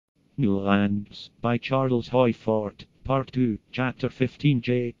New Lands, by Charles Hoyfort, Part 2, Chapter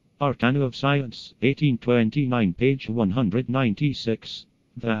 15J, Arcana of Science, 1829, page 196.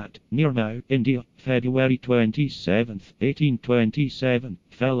 That, near now, India, February 27, 1827,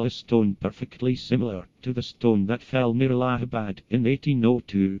 fell a stone perfectly similar to the stone that fell near Allahabad in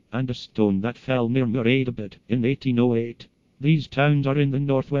 1802, and a stone that fell near Moradabad in 1808. These towns are in the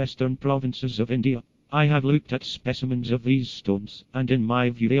northwestern provinces of India. I have looked at specimens of these stones, and in my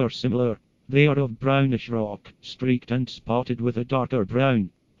view they are similar. They are of brownish rock, streaked and spotted with a darker brown.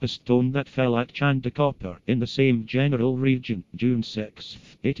 A stone that fell at Chandakopar in the same general region, June 6,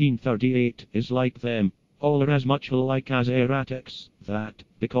 1838, is like them. All are as much alike as erratics. That,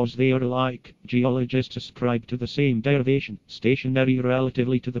 because they are alike, geologists ascribe to the same derivation, stationary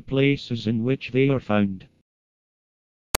relatively to the places in which they are found.